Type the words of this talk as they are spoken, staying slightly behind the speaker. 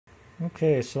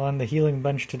Okay, so on the healing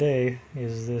bench today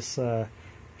is this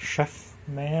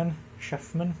Chefman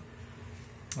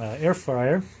Air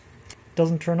Fryer.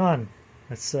 Doesn't turn on.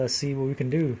 Let's see what we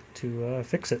can do to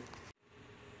fix it.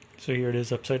 So here it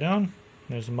is upside down.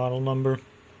 There's a model number.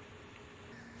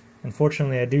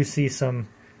 Unfortunately, I do see some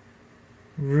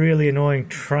really annoying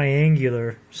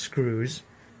triangular screws.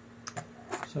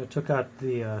 So I took out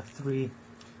the 3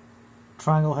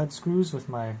 triangle head screws with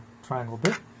my triangle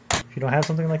bit. If you don't have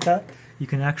something like that, you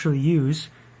can actually use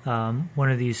one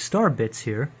of these star bits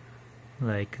here,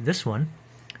 like this one,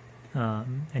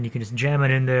 and you can just jam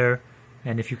it in there,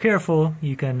 and if you're careful,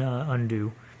 you can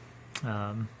undo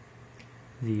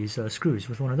these screws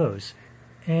with one of those.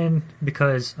 And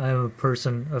because I'm a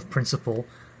person of principle,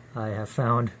 I have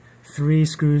found 3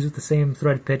 screws with the same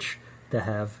thread pitch that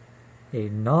have a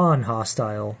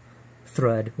non-hostile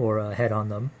thread or a head on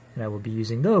them, and I will be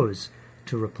using those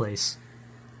to replace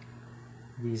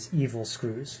these evil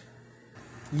screws.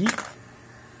 Yeet.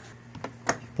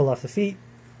 Pull off the feet,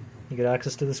 you get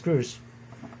access to the screws.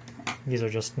 These are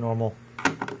just normal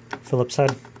Phillips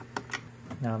head.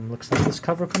 Now it looks like this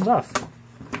cover comes off,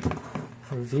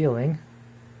 revealing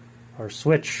our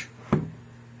switch.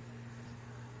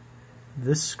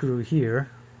 This screw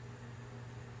here,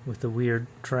 with the weird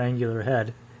triangular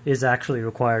head, is actually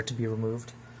required to be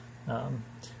removed.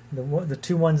 The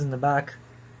 2 ones in the back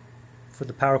for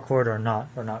the power cord are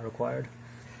not required.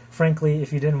 Frankly,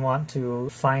 if you didn't want to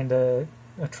find a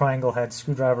triangle head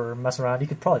screwdriver or mess around, you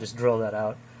could probably just drill that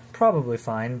out. Probably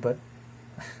fine, but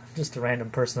I'm just a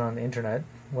random person on the internet.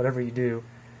 Whatever you do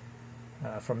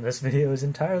from this video is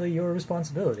entirely your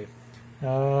responsibility.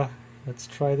 Let's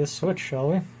try this switch,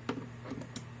 shall we?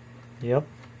 Yep,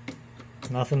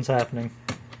 nothing's happening.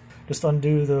 Just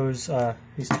undo those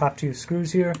these top 2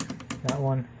 screws here, that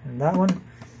one and that one.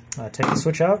 Take the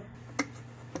switch out.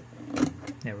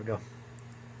 There we go.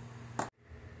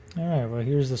 Alright, well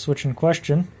here's the switch in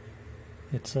question.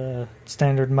 It's a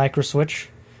standard microswitch,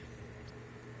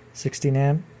 16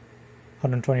 amp,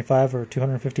 125 or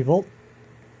 250 volt.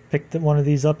 Pick one of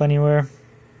these up anywhere,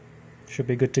 should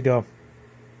be good to go.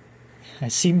 I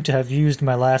seem to have used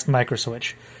my last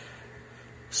microswitch.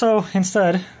 So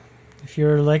instead, if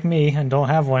you're like me and don't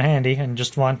have one handy and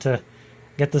just want to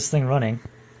get this thing running,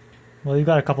 well, you've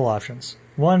got a couple options.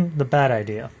 One, the bad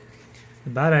idea. The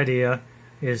bad idea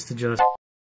is to just...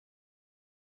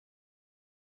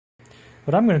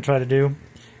 What I'm going to try to do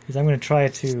is I'm going to try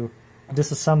to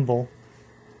disassemble,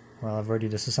 well, I've already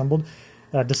disassembled,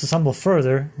 disassemble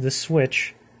further this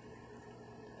switch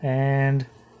and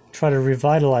try to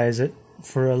revitalize it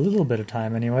for a little bit of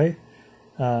time anyway,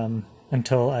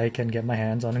 until I can get my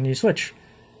hands on a new switch.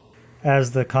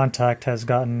 As the contact has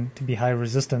gotten to be high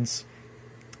resistance,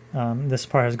 this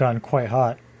part has gotten quite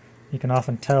hot. You can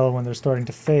often tell when they're starting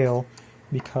to fail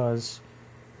because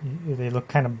they look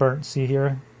kind of burnt. See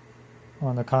here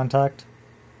on the contact,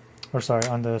 or sorry,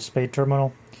 on the spade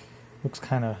terminal, looks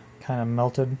kind of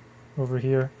melted over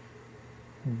here,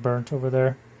 burnt over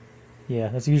there. Yeah,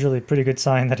 that's usually a pretty good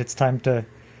sign that it's time to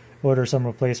order some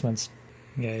replacements.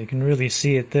 Yeah, you can really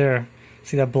see it there.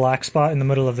 See that black spot in the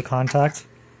middle of the contact?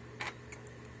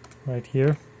 Right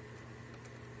here.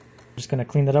 Just going to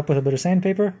clean that up with a bit of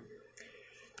sandpaper.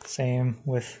 Same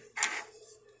with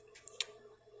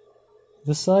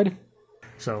this side.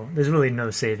 So there's really no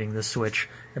saving this switch.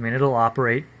 I mean, it'll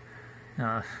operate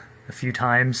a few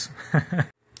times.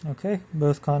 Okay,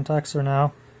 both contacts are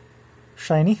now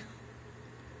shiny.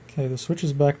 Okay, the switch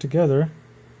is back together.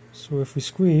 So if we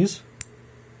squeeze,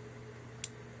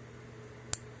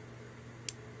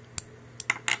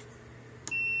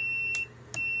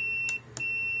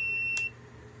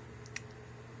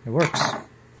 it works.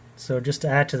 So just to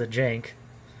add to the jank,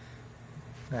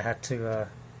 I had to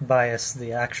bias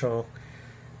the actual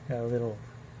little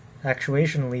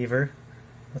actuation lever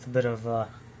with a bit of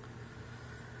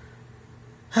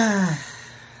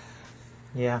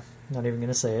yeah, not even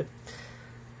gonna say it.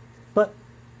 But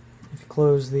if you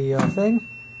close the thing,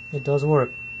 it does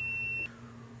work.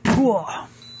 It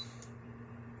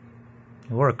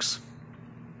works.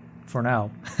 For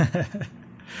now.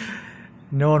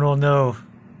 No one will know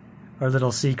our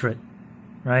little secret,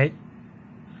 right?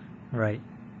 Right.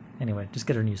 Anyway, just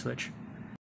get a new switch.